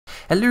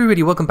Hello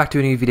everybody, welcome back to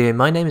a new video.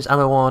 My name is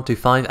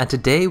Albo125 and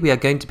today we are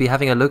going to be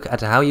having a look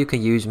at how you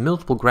can use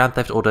multiple Grand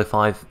Theft Auto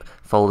 5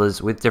 folders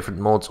with different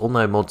mods or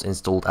no mods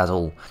installed at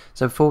all.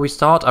 So before we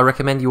start, I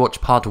recommend you watch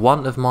part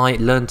 1 of my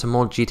Learn to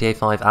Mod GTA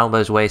 5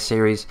 Albo's Way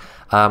series.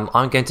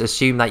 I'm going to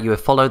assume that you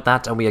have followed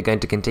that and we are going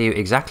to continue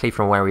exactly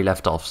from where we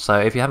left off. So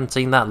if you haven't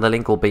seen that, the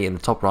link will be in the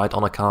top right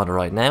on a card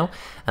right now.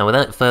 And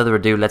without further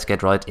ado, let's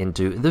get right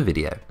into the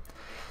video.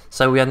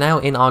 So we are now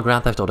in our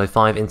Grand Theft Auto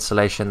 5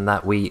 installation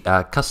that we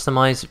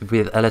customized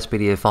with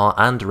LSPDFR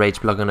and Rage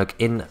Plugin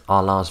in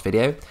our last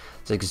video.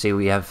 So you can see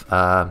we have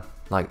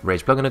like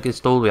Rage Plugin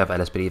installed, we have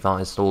LSPDFR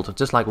installed,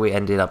 just like we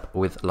ended up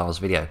with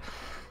last video.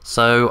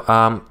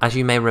 So as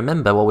you may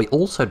remember, what we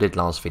also did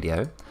last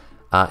video,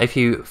 if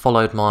you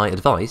followed my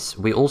advice,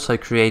 we also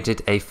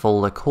created a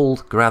folder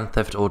called Grand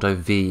Theft Auto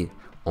V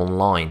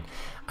Online.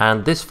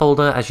 And this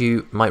folder, as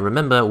you might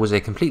remember, was a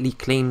completely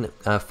clean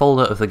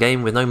folder of the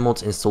game with no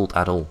mods installed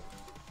at all.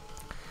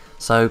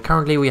 So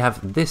currently we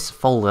have this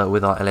folder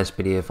with our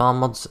LSPDFR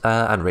mods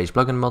and Rage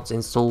Plugin mods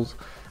installed,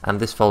 and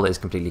this folder is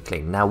completely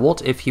clean. Now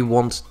what if you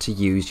want to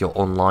use your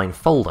online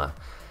folder?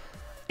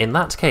 In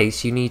that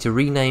case, you need to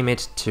rename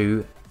it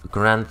to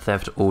Grand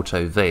Theft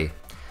Auto V.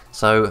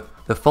 So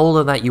the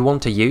folder that you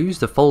want to use,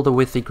 the folder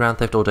with the Grand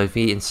Theft Auto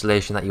V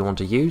installation that you want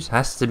to use,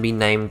 has to be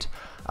named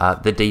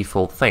the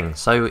default thing.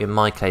 So in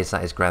my case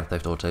that is Grand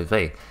Theft Auto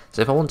V.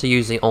 So if I want to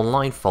use the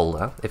online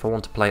folder, if I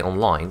want to play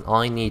online,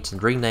 I need to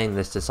rename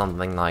this to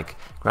something like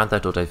Grand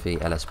Theft Auto V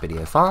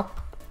LSPDFR,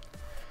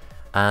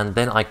 and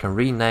then I can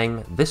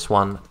rename this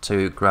one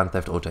to Grand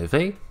Theft Auto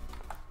V,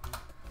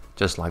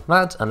 just like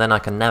that, and then I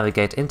can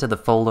navigate into the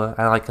folder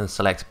and I can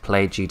select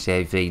play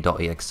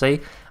GTAV.exe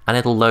and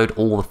it'll load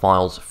all the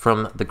files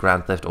from the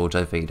Grand Theft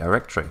Auto V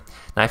directory.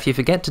 Now if you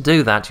forget to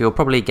do that, you'll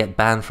probably get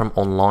banned from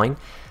online,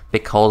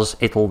 because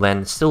it will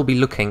then still be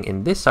looking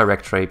in this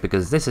directory,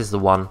 because this is the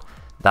one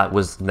that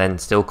was then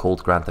still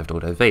called Grand Theft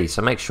Auto V.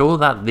 So make sure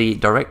that the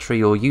directory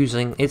you're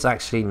using is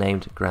actually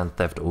named Grand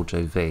Theft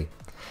Auto V.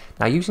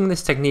 Now using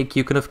this technique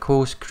you can of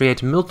course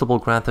create multiple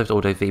Grand Theft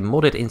Auto V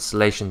modded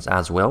installations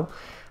as well.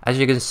 As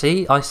you can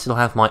see, I still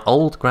have my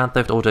old Grand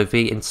Theft Auto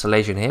V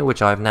installation here,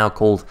 which I've now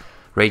called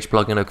Rage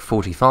Plugin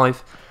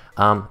 45.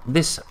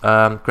 This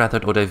Grand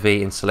Theft Auto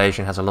V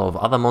installation has a lot of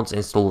other mods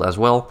installed as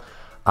well.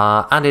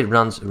 And it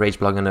runs Rage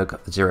Plugin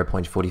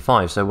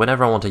 0.45, so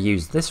whenever I want to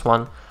use this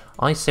one,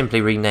 I simply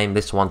rename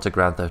this one to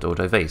Grand Theft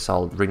Auto V. So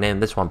I'll rename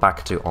this one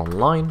back to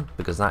Online,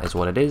 because that is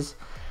what it is,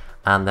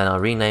 and then I'll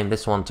rename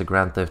this one to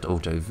Grand Theft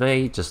Auto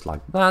V, just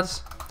like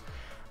that,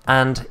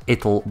 and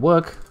it'll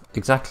work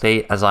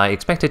exactly as I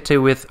expect it to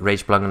with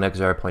Rage Plugin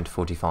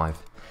 0.45.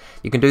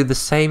 You can do the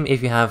same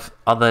if you have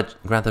other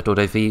Grand Theft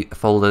Auto V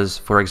folders,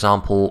 for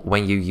example,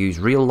 when you use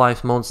real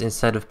life mods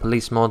instead of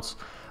police mods.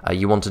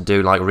 You want to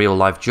do like real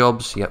life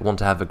jobs, you want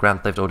to have a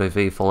Grand Theft Auto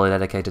V folder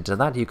dedicated to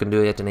that, you can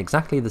do it in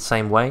exactly the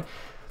same way.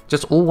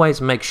 Just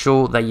always make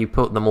sure that you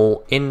put them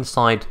all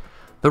inside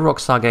the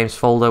Rockstar Games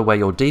folder where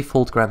your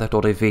default Grand Theft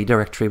Auto V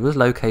directory was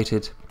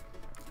located,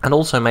 and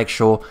also make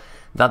sure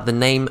that the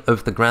name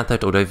of the Grand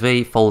Theft Auto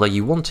V folder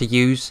you want to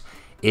use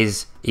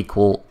is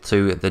equal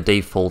to the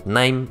default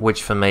name,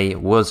 which for me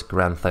was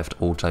Grand Theft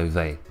Auto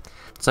V.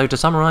 So to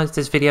summarize,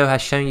 this video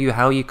has shown you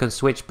how you can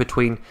switch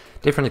between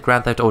different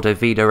Grand Theft Auto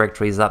V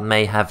directories that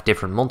may have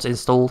different mods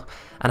installed,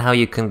 and how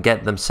you can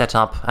get them set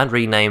up and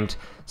renamed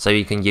so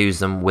you can use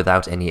them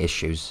without any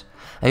issues.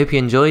 I hope you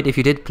enjoyed. If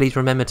you did, please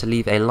remember to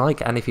leave a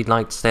like, and if you'd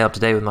like to stay up to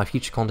date with my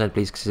future content,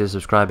 please consider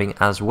subscribing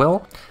as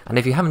well. And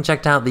if you haven't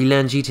checked out the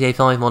Learn GTA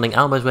 5 Modding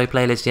Albo's Way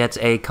playlist yet,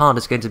 a card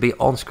is going to be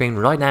on screen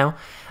right now,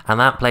 and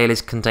that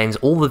playlist contains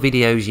all the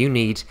videos you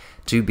need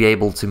to be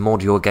able to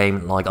mod your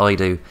game like I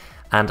do.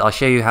 And I'll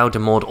show you how to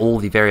mod all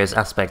the various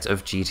aspects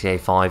of GTA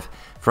 5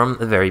 from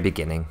the very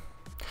beginning.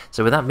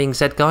 So with that being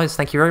said guys,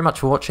 thank you very much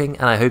for watching,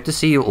 and I hope to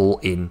see you all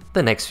in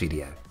the next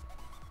video.